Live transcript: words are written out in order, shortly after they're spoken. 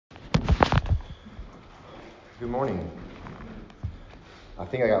Good morning. I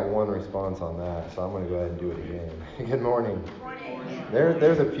think I got one response on that, so I'm going to go ahead and do it again. Good morning. Good morning.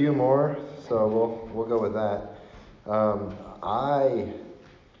 There's a few more, so we'll go with that. I'm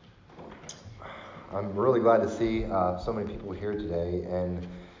really glad to see so many people here today, and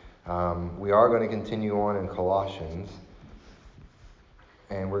we are going to continue on in Colossians,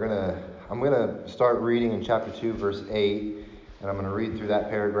 and I'm gonna start reading in chapter 2, verse 8. And I'm going to read through that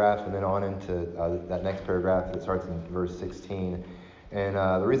paragraph and then on into that next paragraph that starts in verse 16. And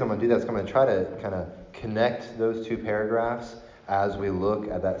the reason I'm going to do that is I'm going to try to kind of connect those two paragraphs as we look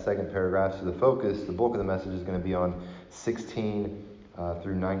at that second paragraph. So the bulk of the message is going to be on 16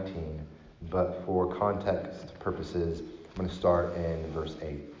 through 19. But for context purposes, I'm going to start in verse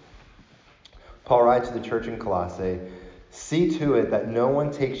 8. Paul writes to the church in Colossae, "See to it that no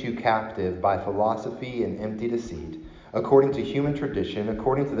one takes you captive by philosophy and empty deceit, according to human tradition,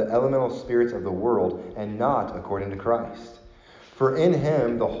 according to the elemental spirits of the world, and not according to Christ. For in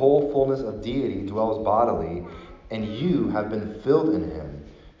him the whole fullness of deity dwells bodily, and you have been filled in him,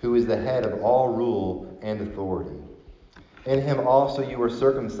 who is the head of all rule and authority. In him also you were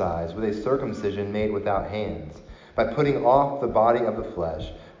circumcised with a circumcision made without hands, by putting off the body of the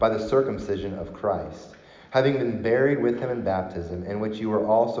flesh by the circumcision of Christ, having been buried with him in baptism, in which you were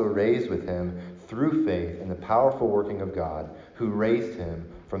also raised with him through faith in the powerful working of God, who raised him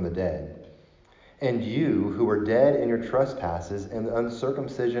from the dead. And you, who were dead in your trespasses and the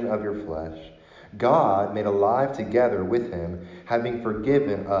uncircumcision of your flesh, God made alive together with him, having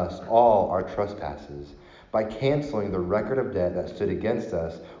forgiven us all our trespasses, by canceling the record of debt that stood against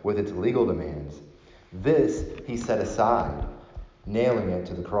us with its legal demands. This he set aside, nailing it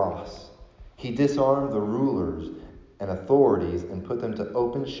to the cross. He disarmed the rulers and authorities and put them to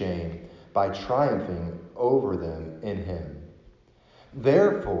open shame by triumphing over them in him.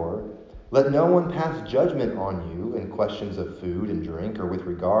 Therefore, let no one pass judgment on you in questions of food and drink, or with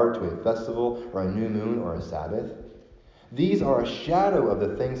regard to a festival or a new moon or a Sabbath. These are a shadow of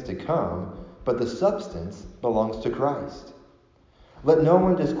the things to come, but the substance belongs to Christ. Let no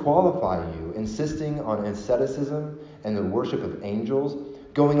one disqualify you, insisting on asceticism and the worship of angels,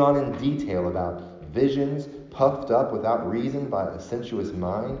 going on in detail about visions, puffed up without reason by a sensuous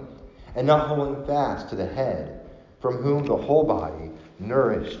mind, and not holding fast to the head, from whom the whole body,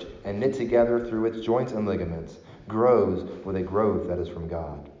 nourished and knit together through its joints and ligaments, grows with a growth that is from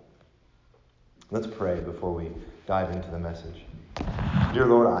God." Let's pray before we dive into the message. Dear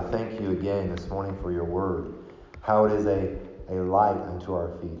Lord, I thank you again this morning for your word, how it is a light unto our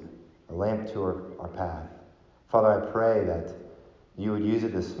feet, a lamp to our path. Father, I pray that you would use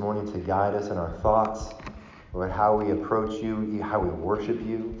it this morning to guide us in our thoughts, Lord, how we approach you, how we worship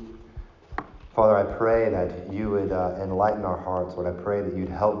you. Father, I pray that you would enlighten our hearts. Lord, I pray that you'd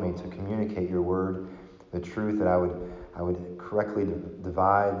help me to communicate your word, the truth, that I would correctly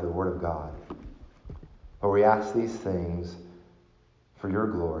divide the word of God. Lord, we ask these things for your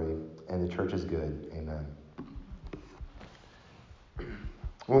glory, and the church is good. Amen.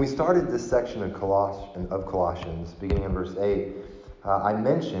 When we started this section of Colossians, beginning in verse 8, I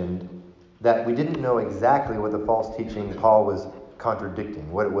mentioned that we didn't know exactly what the false teaching Paul was contradicting,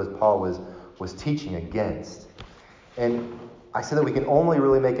 what it was Paul was teaching against. And I said that we can only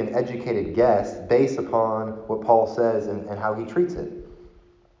really make an educated guess based upon what Paul says and how he treats it.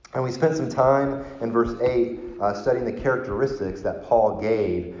 And we spent some time in verse 8 studying the characteristics that Paul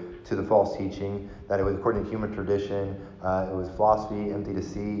gave to the false teaching, that it was according to human tradition, it was philosophy, empty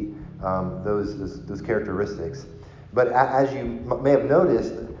deceit, those characteristics. But as you may have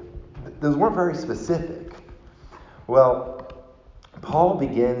noticed, those weren't very specific. Well, Paul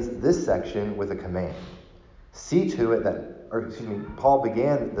begins this section with a command. See to it that, Paul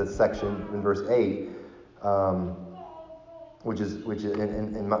began this section in verse 8, which is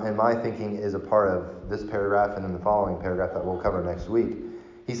in my thinking is a part of this paragraph and then the following paragraph that we'll cover next week.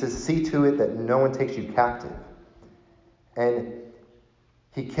 He says, see to it that no one takes you captive. And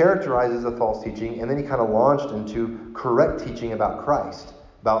he characterizes the false teaching, and then he kind of launched into correct teaching about Christ,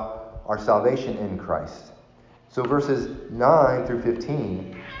 about our salvation in Christ. So verses 9 through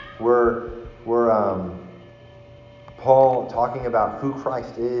 15 were Paul talking about who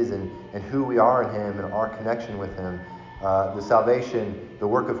Christ is and who we are in him and our connection with him. The salvation, the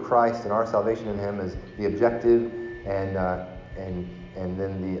work of Christ and our salvation in him is the objective, and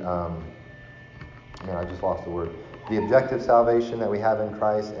then I just lost the word. The objective salvation that we have in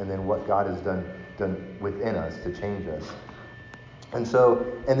Christ, and then what God has done within us to change us. And so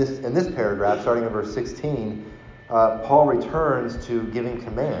in this paragraph, starting in verse 16, Paul returns to giving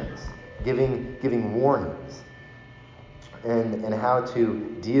commands, giving warnings, and how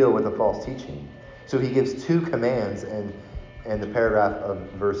to deal with the false teaching. So he gives two commands in the paragraph of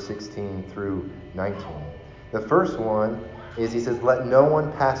verse 16 through 19. The first one is he says, let no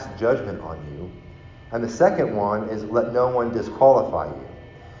one pass judgment on you. And the second one is let no one disqualify you.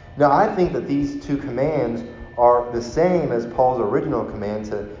 Now, I think that these two commands are the same as Paul's original command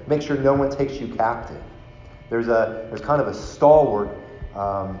to make sure no one takes you captive. There's kind of a stalwart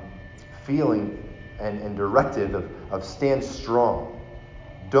feeling and directive of stand strong.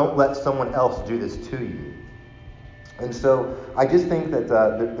 Don't let someone else do this to you. And so I just think that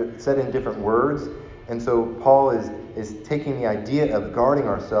they're said in different words. And so Paul is taking the idea of guarding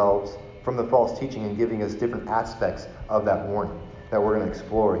ourselves from the false teaching and giving us different aspects of that warning that we're going to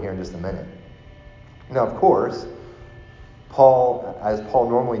explore here in just a minute. Now, of course, Paul, as Paul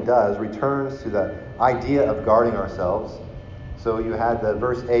normally does, returns to the idea of guarding ourselves. So you had the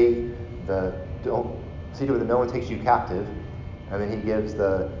verse 8, don't see to it that no one takes you captive. And then he gives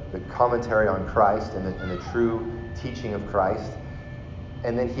the commentary on Christ and the true teaching of Christ.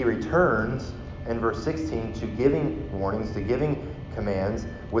 And then he returns in verse 16 to giving warnings, to giving commands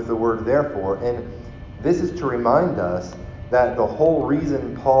with the word therefore. And this is to remind us that the whole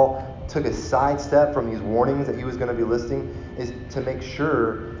reason Paul took a sidestep from these warnings that he was going to be listing is to make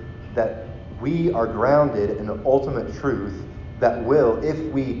sure that we are grounded in the ultimate truth that will, if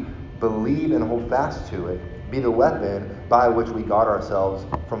we believe and hold fast to it, be the weapon by which we guard ourselves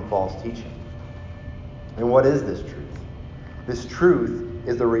from false teaching. And what is this truth? This truth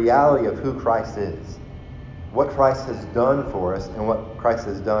is the reality of who Christ is, what Christ has done for us, and what Christ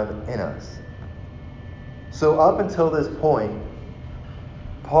has done in us. So up until this point,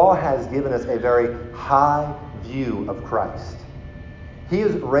 Paul has given us a very high view of Christ. He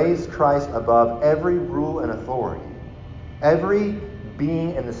has raised Christ above every rule and authority. Every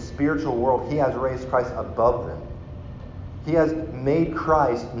being in the spiritual world, he has raised Christ above them. He has made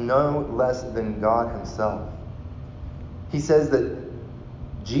Christ no less than God himself. He says that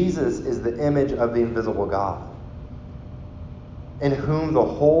Jesus is the image of the invisible God, in whom the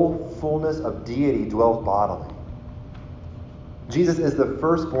whole fullness of deity dwells bodily. Jesus is the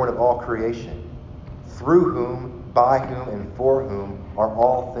firstborn of all creation, through whom, by whom, and for whom are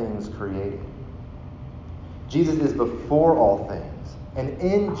all things created. Jesus is before all things, and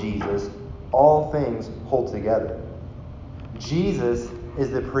in Jesus all things hold together. Jesus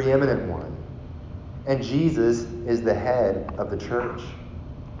is the preeminent one, and Jesus is the head of the church.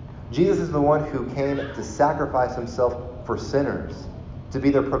 Jesus is the one who came to sacrifice himself for sinners, to be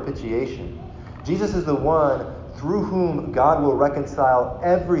their propitiation. Jesus is the one through whom God will reconcile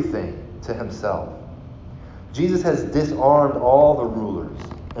everything to himself. Jesus has disarmed all the rulers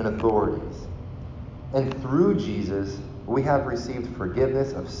and authorities. And through Jesus, we have received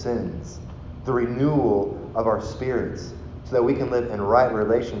forgiveness of sins, the renewal of our spirits, so that we can live in right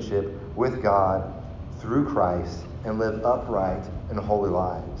relationship with God through Christ and live upright and holy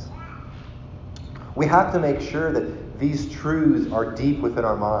lives. We have to make sure that these truths are deep within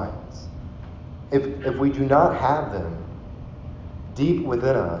our minds. If we do not have them deep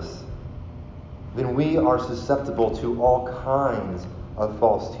within us, then we are susceptible to all kinds of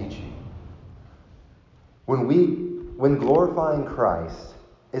false teaching. When glorifying Christ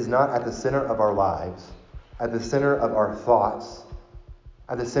is not at the center of our lives, at the center of our thoughts,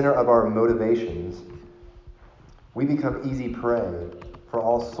 at the center of our motivations, we become easy prey for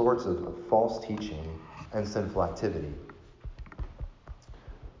all sorts of false teaching and sinful activity.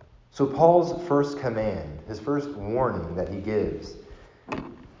 So Paul's first command, his first warning that he gives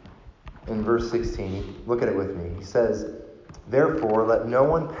in verse 16, look at it with me. He says, therefore, let no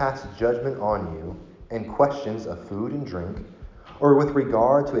one pass judgment on you in questions of food and drink, or with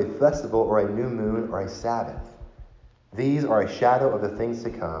regard to a festival or a new moon or a Sabbath. These are a shadow of the things to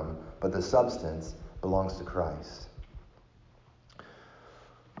come, but the substance belongs to Christ.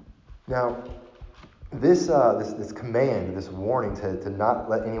 Now, this command, this warning to not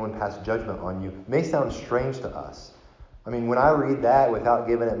let anyone pass judgment on you may sound strange to us. I mean, when I read that without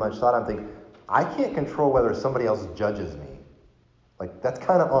giving it much thought, I'm thinking, I can't control whether somebody else judges me. Like, that's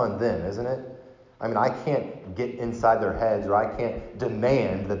kind of on them, isn't it? I mean, I can't get inside their heads, or I can't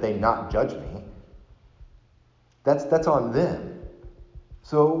demand that they not judge me. That's on them.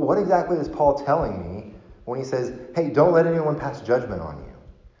 So what exactly is Paul telling me when he says, hey, don't let anyone pass judgment on you?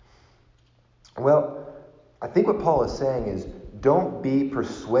 Well, I think what Paul is saying is, don't be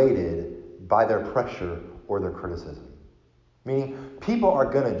persuaded by their pressure or their criticism. Meaning, people are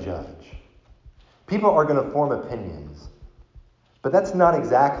going to judge. People are going to form opinions. But that's not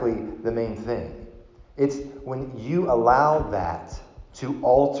exactly the main thing. It's when you allow that to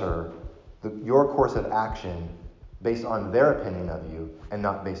alter your course of action based on their opinion of you and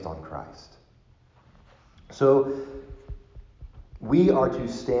not based on Christ. So we are to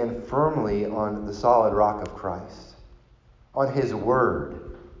stand firmly on the solid rock of Christ, on His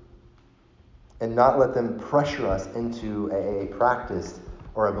Word, and not let them pressure us into a practice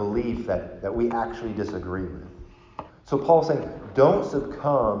or a belief that we actually disagree with. So Paul's saying, don't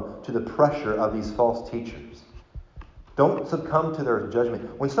succumb to the pressure of these false teachers. Don't succumb to their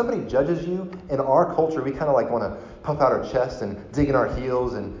judgment. When somebody judges you, in our culture, we kind of want to puff out our chest and dig in our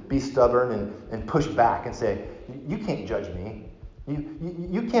heels and be stubborn and push back and say, you can't judge me.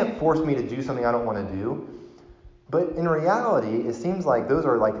 You can't force me to do something I don't want to do. But in reality, it seems like those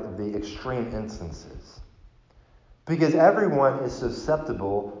are like the extreme instances. Because everyone is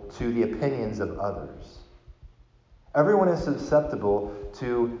susceptible to the opinions of others. Everyone is susceptible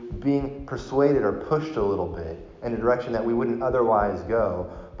to being persuaded or pushed a little bit in a direction that we wouldn't otherwise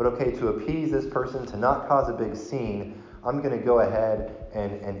go. But okay, to appease this person, to not cause a big scene, I'm going to go ahead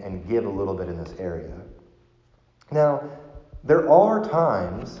and give a little bit in this area. Now, there are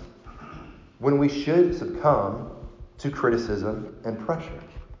times when we should succumb to criticism and pressure.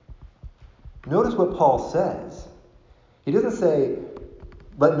 Notice what Paul says. He doesn't say,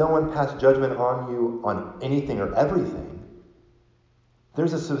 let no one pass judgment on you on anything or everything.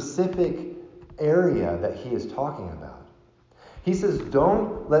 There's a specific area that he is talking about. He says,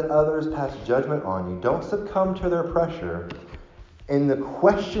 don't let others pass judgment on you. Don't succumb to their pressure in the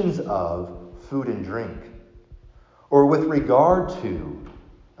questions of food and drink, or with regard to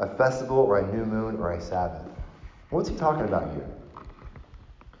a festival or a new moon or a Sabbath. What's he talking about here?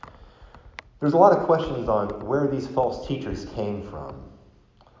 There's a lot of questions on where these false teachers came from.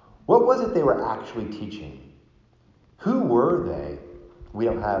 What was it they were actually teaching? Who were they? We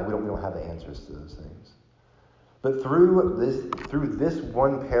don't have the answers to those things. But through this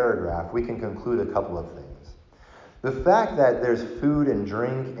one paragraph, we can conclude a couple of things. The fact that there's food and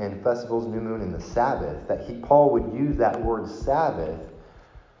drink and festivals, new moon, and the Sabbath, that Paul would use that word Sabbath,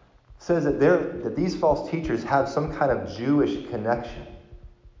 says that these false teachers have some kind of Jewish connection.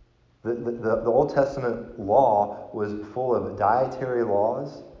 The Old Testament law was full of dietary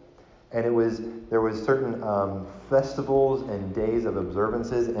laws, and there was certain festivals and days of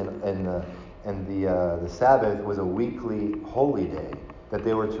observances, and the Sabbath was a weekly holy day that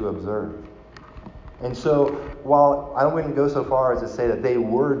they were to observe. And so, while I wouldn't go so far as to say that they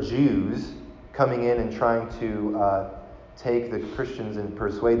were Jews coming in and trying to take the Christians and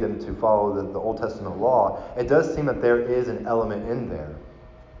persuade them to follow the Old Testament law, it does seem that there is an element in there.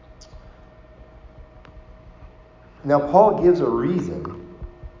 Now, Paul gives a reason.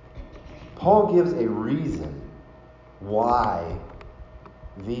 Paul gives a reason why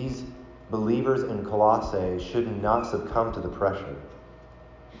these believers in Colossae should not succumb to the pressure.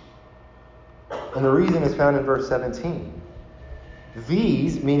 And the reason is found in verse 17.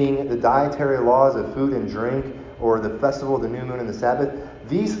 These, meaning the dietary laws of food and drink, or the festival of the new moon and the Sabbath,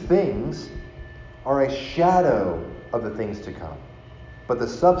 these things are a shadow of the things to come. But the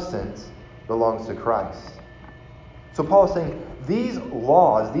substance belongs to Christ. So Paul is saying these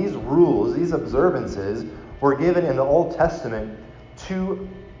laws, these rules, these observances were given in the Old Testament to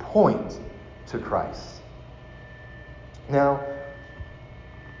point to Christ. Now,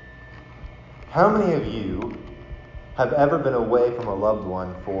 how many of you have ever been away from a loved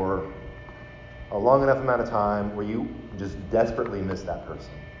one for a long enough amount of time where you just desperately miss that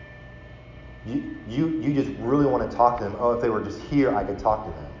person? You just really want to talk to them. Oh, if they were just here, I could talk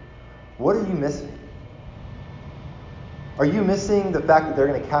to them. What are you missing? Are you missing the fact that they're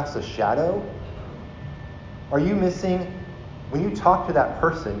going to cast a shadow? Are you missing, when you talk to that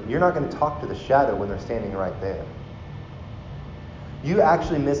person, you're not going to talk to the shadow when they're standing right there. You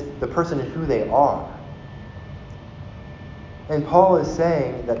actually miss the person and who they are. And Paul is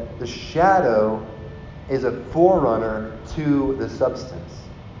saying that the shadow is a forerunner to the substance.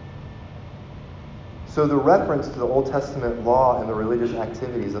 So the reference to the Old Testament law and the religious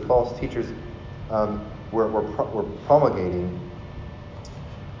activities the false teachers were promulgating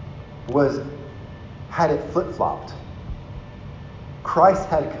had it flip-flopped. Christ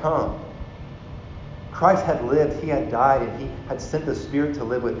had come. Christ had lived, he had died, and he had sent the Spirit to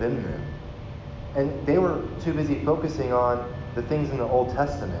live within them. And they were too busy focusing on the things in the Old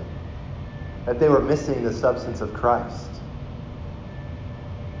Testament that they were missing the substance of Christ.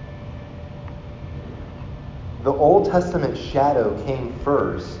 The Old Testament shadow came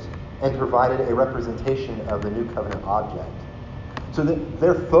first and provided a representation of the New Covenant object. So that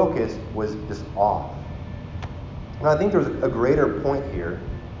their focus was just off. And I think there's a greater point here,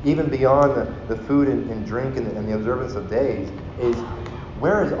 even beyond the food and drink and the observance of days, is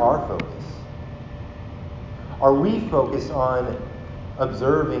where is our focus? Are we focused on,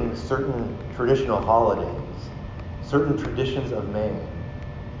 observing certain traditional holidays, certain traditions of man?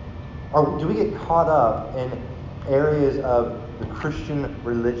 Or do we get caught up in areas of the Christian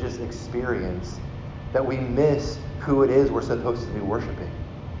religious experience that we miss who it is we're supposed to be worshiping?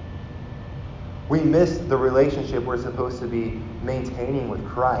 We miss the relationship we're supposed to be maintaining with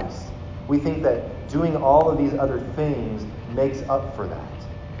Christ. We think that doing all of these other things makes up for that.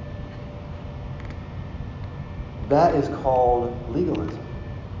 That is called legalism.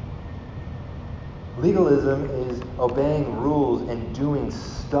 Legalism is obeying rules and doing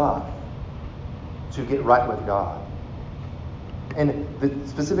stuff to get right with God. And the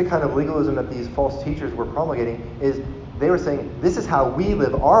specific kind of legalism that these false teachers were promulgating is they were saying, this is how we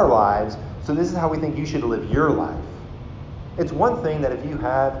live our lives, so this is how we think you should live your life. It's one thing that if you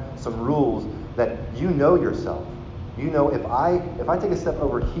have some rules that you know yourself, you know if I take a step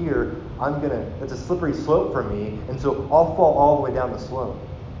over here, it's a slippery slope for me, and so I'll fall all the way down the slope.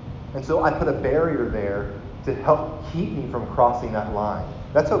 And so I put a barrier there to help keep me from crossing that line.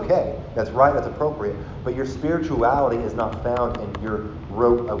 That's okay. That's right. That's appropriate. But your spirituality is not found in your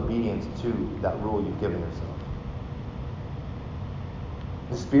rote obedience to that rule you've given yourself.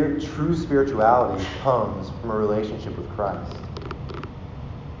 True spirituality comes from a relationship with Christ.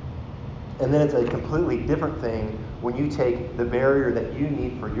 And then it's a completely different thing when you take the barrier that you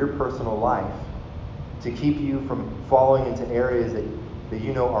need for your personal life to keep you from falling into areas that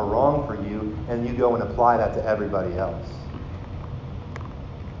you know are wrong for you, and you go and apply that to everybody else.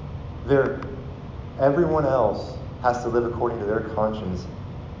 Everyone else has to live according to their conscience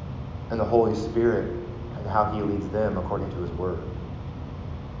and the Holy Spirit and how He leads them according to His Word.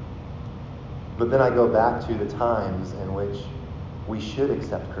 But then I go back to the times in which we should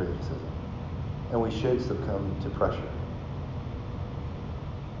accept criticism and we should succumb to pressure.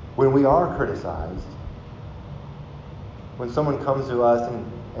 When we are criticized, when someone comes to us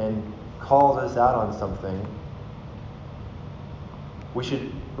and calls us out on something, we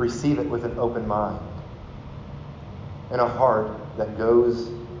should receive it with an open mind and a heart that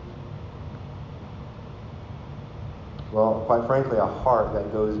goes, well, quite frankly, a heart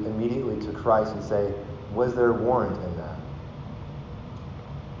that goes immediately to Christ and say, was there warrant in that?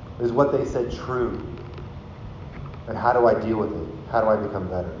 Is what they said true? And how do I deal with it? How do I become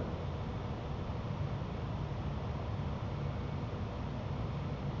better?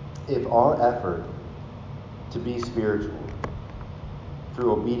 If our effort to be spiritual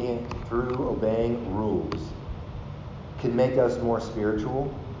through obeying rules can make us more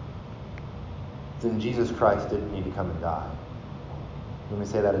spiritual, then Jesus Christ didn't need to come and die. Let me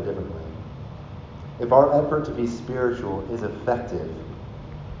say that a different way. If our effort to be spiritual is effective,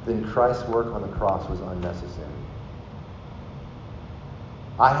 then Christ's work on the cross was unnecessary.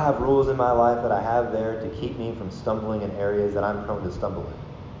 I have rules in my life that I have there to keep me from stumbling in areas that I'm prone to stumble in.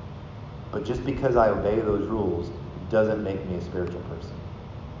 But just because I obey those rules doesn't make me a spiritual person.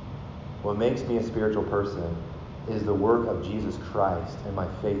 What makes me a spiritual person is the work of Jesus Christ and my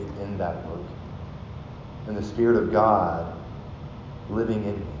faith in that work. And the Spirit of God living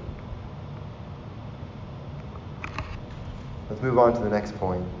in me. Let's move on to the next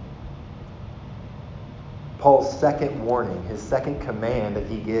point. Paul's second warning, his second command that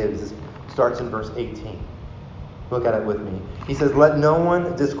he gives, starts in verse 18. Look at it with me. He says, let no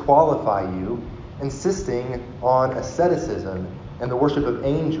one disqualify you, insisting on asceticism and the worship of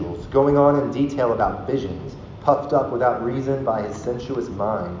angels, going on in detail about visions, puffed up without reason by his sensuous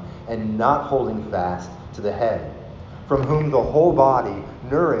mind, and not holding fast to the head, from whom the whole body,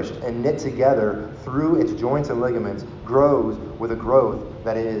 nourished and knit together through its joints and ligaments, grows with a growth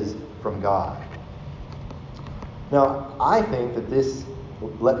that is from God. Now, I think that this,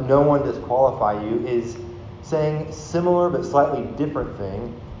 let no one disqualify you, is saying similar but slightly different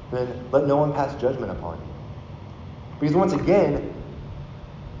thing than let no one pass judgment upon you. Because once again,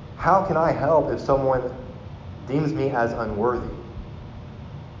 how can I help if someone deems me as unworthy?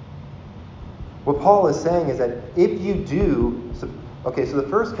 What Paul is saying is that if you do, so the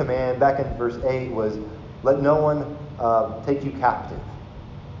first command back in verse 8 was, let no one take you captive.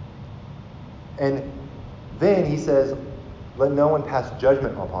 And then he says, let no one pass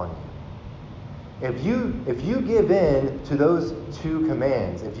judgment upon you. If you give in to those two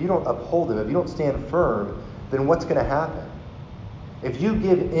commands, if you don't uphold them, if you don't stand firm, then what's going to happen? If you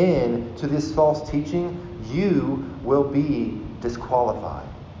give in to this false teaching, you will be disqualified.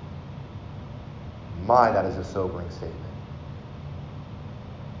 That is a sobering statement.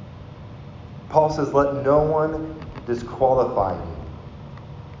 Paul says, let no one disqualify you.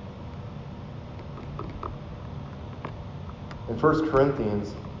 In 1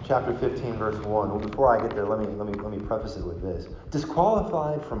 Corinthians chapter 15, verse 1. Well, before I get there, let me preface it with this.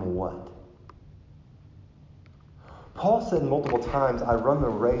 Disqualified from what? Paul said multiple times, I run the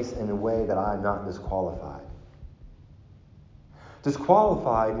race in a way that I am not disqualified.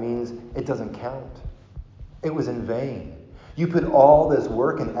 Disqualified means it doesn't count. It was in vain. You put all this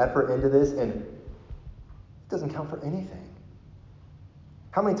work and effort into this, and it doesn't count for anything.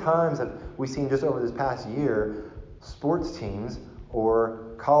 How many times have we seen just over this past year sports teams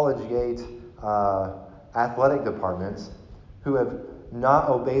or college-gate athletic departments who have not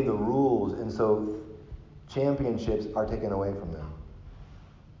obeyed the rules, and so championships are taken away from them?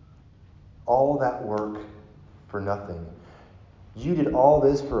 All that work for nothing. You did all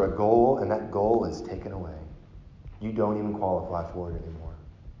this for a goal, and that goal is taken away. You don't even qualify for it anymore.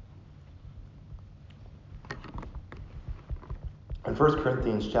 In 1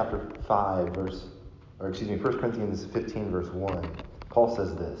 Corinthians 1 Corinthians 15, verse 1, Paul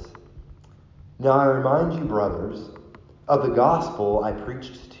says this, Now I remind you, brothers, of the gospel I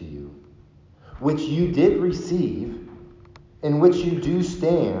preached to you, which you did receive, in which you do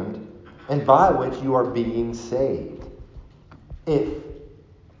stand, and by which you are being saved. If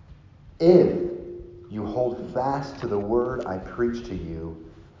you hold fast to the word I preached to you,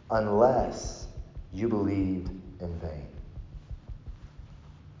 unless you believed in vain.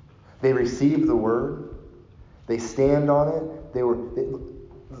 They received the word. They stand on it. It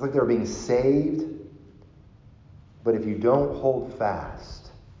looked like they were being saved. But if you don't hold fast,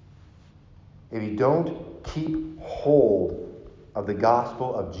 if you don't keep hold of the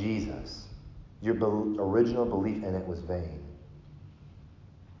gospel of Jesus, your original belief in it was vain.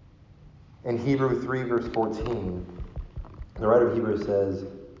 In Hebrews 3, verse 14, the writer of Hebrews says,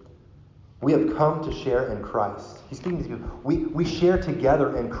 we have come to share in Christ. He's speaking to you. We share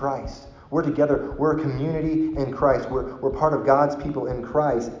together in Christ. We're together. We're a community in Christ. We're part of God's people in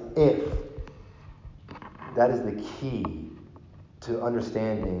Christ. If that is the key to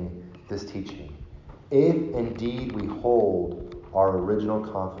understanding this teaching. If indeed we hold our original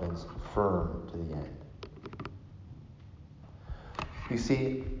confidence firm to the end. You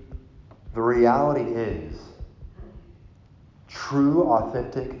see, the reality is, true,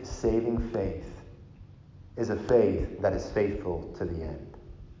 authentic, saving faith is a faith that is faithful to the end.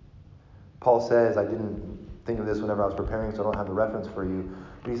 Paul says, I didn't think of this whenever I was preparing, so I don't have the reference for you.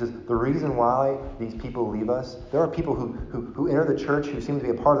 But he says, the reason why these people leave us, there are people who enter the church who seem to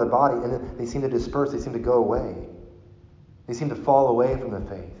be a part of the body, and then they seem to disperse, they seem to go away. They seem to fall away from the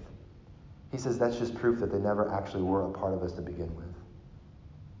faith. He says that's just proof that they never actually were a part of us to begin with.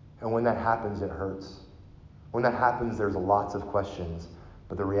 And when that happens, it hurts. When that happens, there's lots of questions.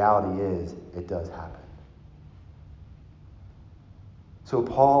 But the reality is, it does happen. So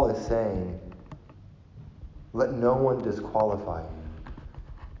Paul is saying, let no one disqualify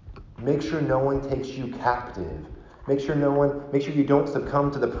you. Make sure no one takes you captive. Make sure you don't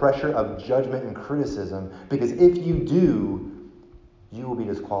succumb to the pressure of judgment and criticism. Because if you do, you will be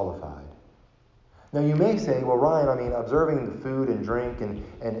disqualified. Now you may say, well, Ryan, observing the food and drink and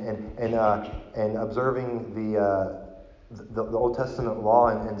observing the Old Testament law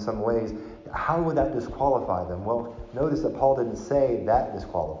in some ways, how would that disqualify them? Well, notice that Paul didn't say that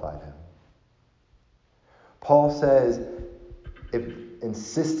disqualified him. Paul says,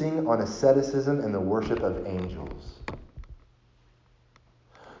 insisting on asceticism and the worship of angels.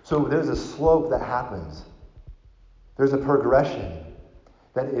 So there's a slope that happens. There's a progression.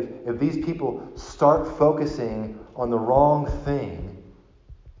 That if these people start focusing on the wrong thing,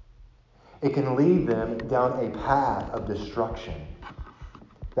 it can lead them down a path of destruction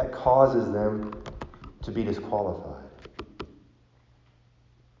that causes them to be disqualified.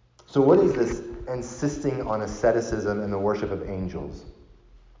 So what is this insisting on asceticism and the worship of angels?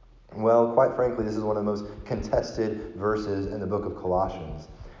 Well, quite frankly, this is one of the most contested verses in the book of Colossians.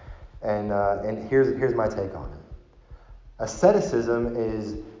 And here's my take on it. Asceticism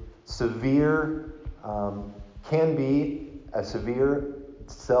is can be a severe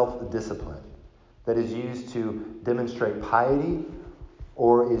self-discipline that is used to demonstrate piety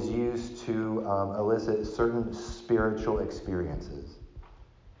or is used to elicit certain spiritual experiences.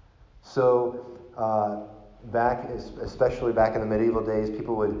 So especially back in the medieval days,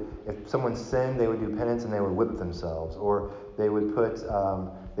 people would, if someone sinned, they would do penance and they would whip themselves, or they would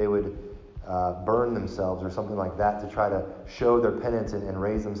burn themselves or something like that to try to show their penance and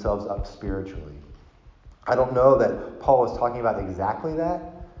raise themselves up spiritually. I don't know that Paul was talking about exactly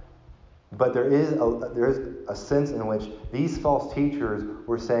that, but there is a sense in which these false teachers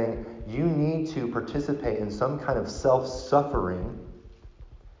were saying you need to participate in some kind of self-suffering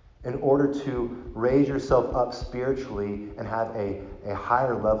in order to raise yourself up spiritually and have a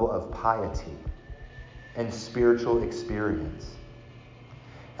higher level of piety and spiritual experience.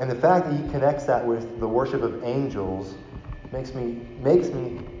 And the fact that he connects that with the worship of angels makes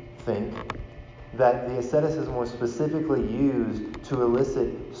me think that the asceticism was specifically used to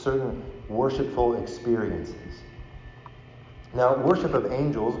elicit certain worshipful experiences. Now, worship of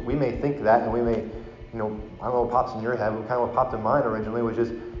angels, we may think that, and we may, I don't know what pops in your head, but kind of what popped in mine originally was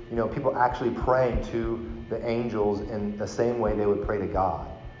just, people actually praying to the angels in the same way they would pray to God.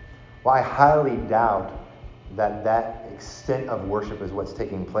 Well, I highly doubt that extent of worship is what's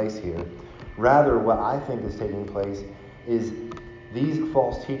taking place here. Rather, what I think is taking place is these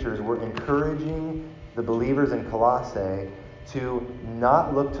false teachers were encouraging the believers in Colossae to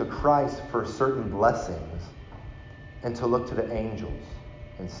not look to Christ for certain blessings and to look to the angels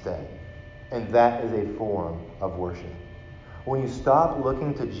instead. And that is a form of worship. When you stop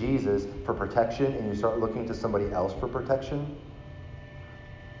looking to Jesus for protection and you start looking to somebody else for protection,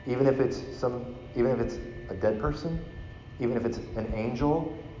 even if it's a dead person, even if it's an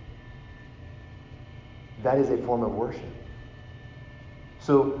angel, that is a form of worship.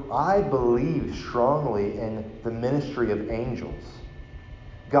 So I believe strongly in the ministry of angels.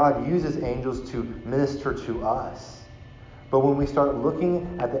 God uses angels to minister to us. But when we start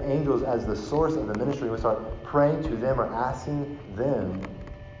looking at the angels as the source of the ministry, we start praying to them or asking them,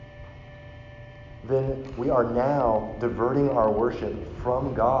 then we are now diverting our worship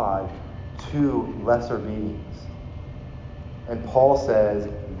from God to lesser beings. And Paul says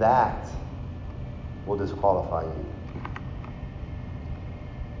that will disqualify you.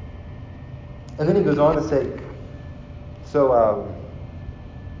 And then he goes on to say, so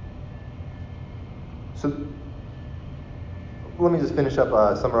let me just finish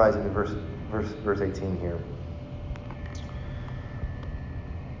up summarizing the verse 18 here.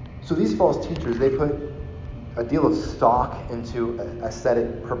 So these false teachers, they put a deal of stock into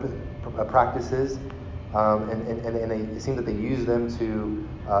ascetic practices, and it seems that they use them to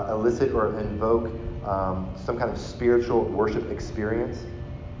elicit or invoke some kind of spiritual worship experience.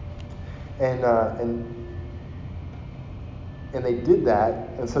 And they did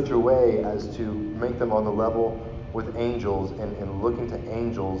that in such a way as to make them on the level with angels and looking to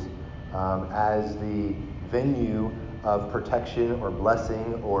angels as the venue of protection or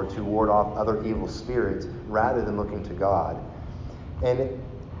blessing or to ward off other evil spirits rather than looking to God. And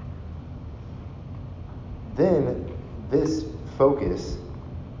then this focus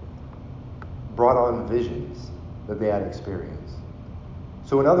brought on visions that they had experienced.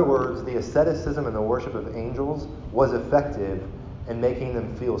 So in other words, the asceticism and the worship of angels was effective in making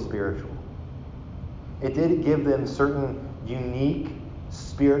them feel spiritual. It did give them certain unique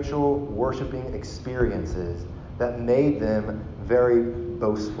spiritual worshiping experiences that made them very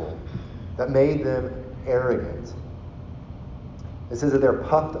boastful, that made them arrogant. It says that they're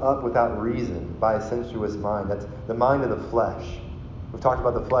puffed up without reason by a sensuous mind. That's the mind of the flesh. We've talked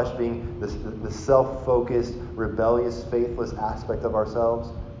about the flesh being the self-focused, rebellious, faithless aspect of ourselves,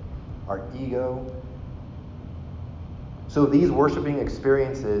 our ego. So these worshiping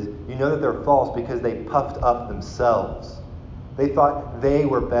experiences, you know that they're false because they puffed up themselves. They thought they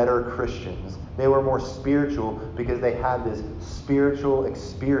were better Christians. They were more spiritual because they had this spiritual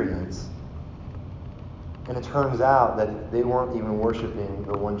experience. And it turns out that they weren't even worshiping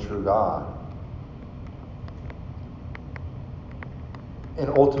the one true God. And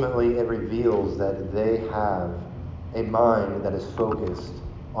ultimately, it reveals that they have a mind that is focused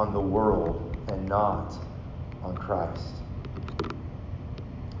on the world and not on Christ.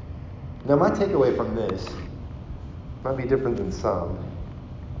 Now, my takeaway from this might be different than some,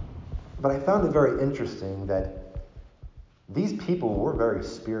 but I found it very interesting that these people were very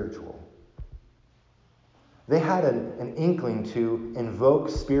spiritual. They had an inkling to invoke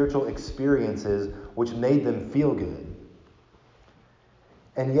spiritual experiences which made them feel good.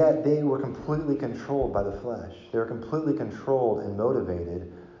 And yet they were completely controlled by the flesh. They were completely controlled and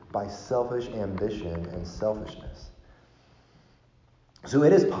motivated by selfish ambition and selfishness. So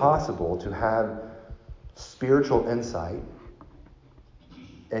it is possible to have spiritual insight,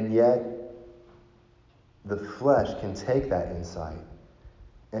 and yet the flesh can take that insight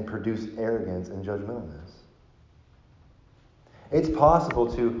and produce arrogance and judgmentalness. It's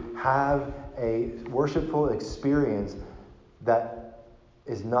possible to have a worshipful experience that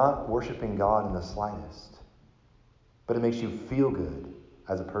is not worshiping God in the slightest, but it makes you feel good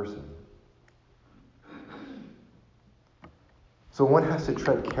as a person. So one has to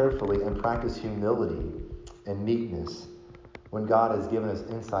tread carefully and practice humility and meekness when God has given us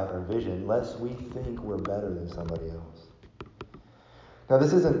insight or vision, lest we think we're better than somebody else. Now,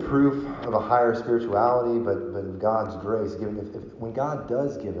 this isn't proof of a higher spirituality, but of God's grace. When God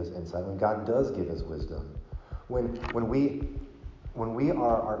does give us insight, when God does give us wisdom, when we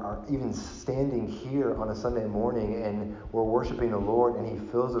are even standing here on a Sunday morning and we're worshiping the Lord and He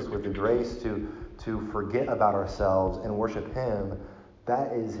fills us with the grace to forget about ourselves and worship Him,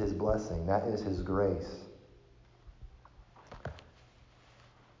 that is His blessing. That is His grace.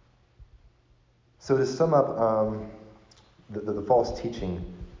 So to sum up the false teaching,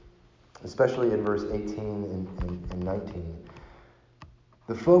 especially in verse 18 and 19,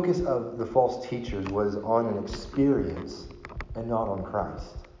 the focus of the false teachers was on an experience and not on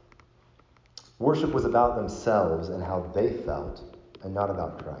Christ. Worship was about themselves and how they felt, and not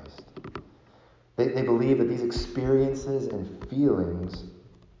about Christ. They believed that these experiences and feelings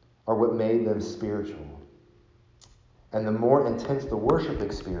are what made them spiritual. And the more intense the worship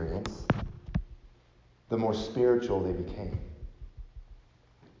experience, the more spiritual they became.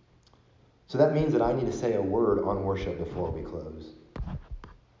 So that means that I need to say a word on worship before we close.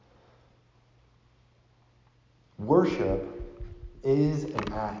 Worship is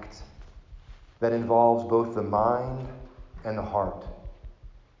an act that involves both the mind and the heart.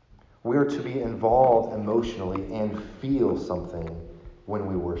 We are to be involved emotionally and feel something when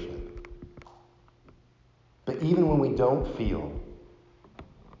we worship. But even when we don't feel,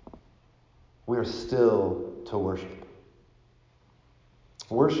 we are still to worship.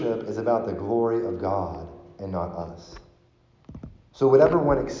 Worship is about the glory of God and not us. So whatever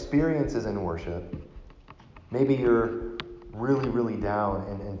one experiences in worship, maybe you're really, really down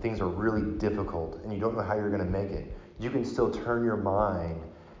and things are really difficult and you don't know how you're going to make it. You can still turn your mind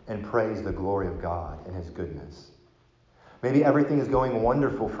and praise the glory of God and His goodness. Maybe everything is going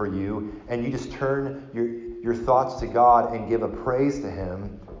wonderful for you and you just turn your thoughts to God and give a praise to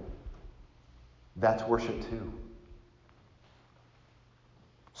Him. That's worship too.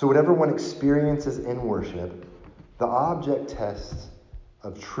 So whatever one experiences in worship, the objective test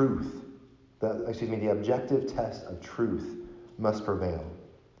of truth must prevail.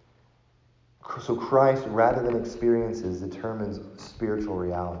 So Christ, rather than experiences, determines spiritual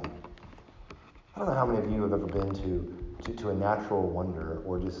reality. I don't know how many of you have ever been to a natural wonder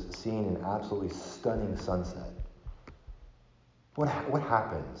or just seen an absolutely stunning sunset. What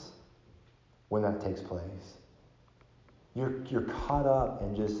happens when that takes place? You're caught up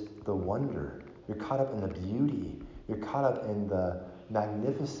in just the wonder. You're caught up in the beauty. You're caught up in the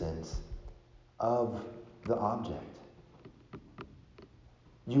magnificence of the object.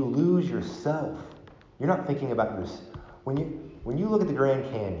 You lose yourself. You're not thinking about yourself. When you look at the Grand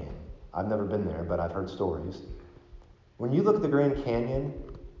Canyon, I've never been there, but I've heard stories. When you look at the Grand Canyon,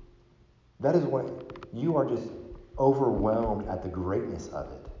 that is when you are just overwhelmed at the greatness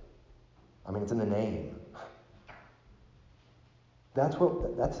of it. I mean, it's in the name. That's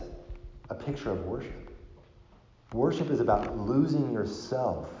a picture of worship. Worship is about losing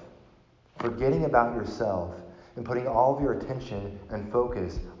yourself, forgetting about yourself, and putting all of your attention and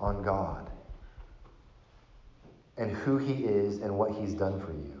focus on God and who He is and what He's done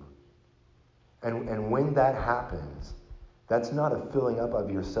for you. And when that happens, that's not a filling up of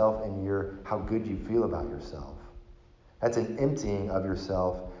yourself and how good you feel about yourself. That's an emptying of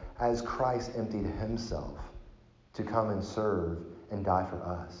yourself as Christ emptied Himself to come and serve and die for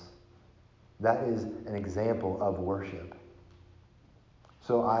us. That is an example of worship.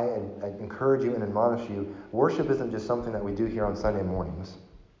 So I encourage you and admonish you, worship isn't just something that we do here on Sunday mornings.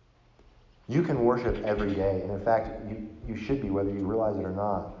 You can worship every day. And in fact, you should be, whether you realize it or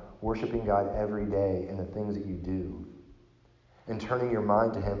not, worshiping God every day in the things that you do. And turning your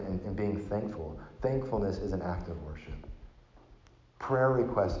mind to Him and being thankful. Thankfulness is an act of worship. Prayer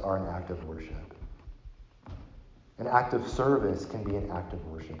requests are an act of worship. An act of service can be an act of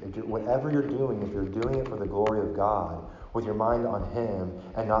worship. Whatever you're doing, if you're doing it for the glory of God, with your mind on Him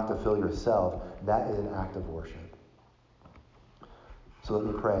and not to fill yourself, that is an act of worship. So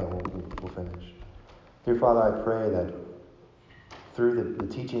let me pray and we'll finish. Dear Father, I pray that through the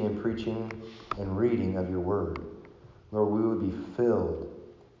teaching and preaching and reading of your word, Lord, we would be filled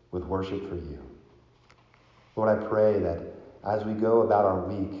with worship for you. Lord, I pray that as we go about our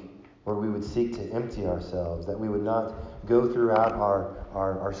week, Lord, we would seek to empty ourselves, that we would not go throughout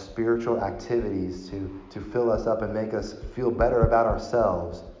our spiritual activities to fill us up and make us feel better about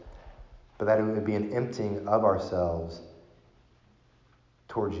ourselves, but that it would be an emptying of ourselves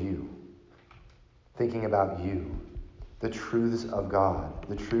towards you, thinking about you, the truths of God,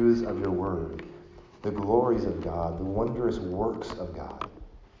 the truths of your word, the glories of God, the wondrous works of God.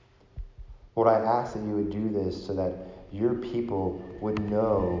 Lord, I ask that you would do this so that your people would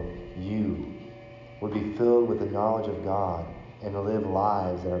know you, would be filled with the knowledge of God, and to live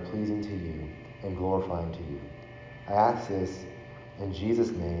lives that are pleasing to you and glorifying to you. I ask this in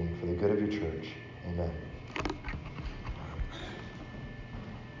Jesus' name for the good of your church. Amen.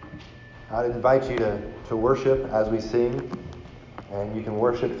 I'd invite you to worship as we sing. And you can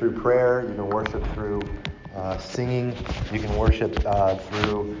worship through prayer. You can worship through singing. You can worship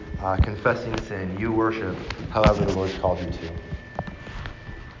through confessing sin. You worship however the Lord's called you to.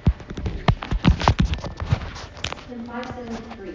 In 573.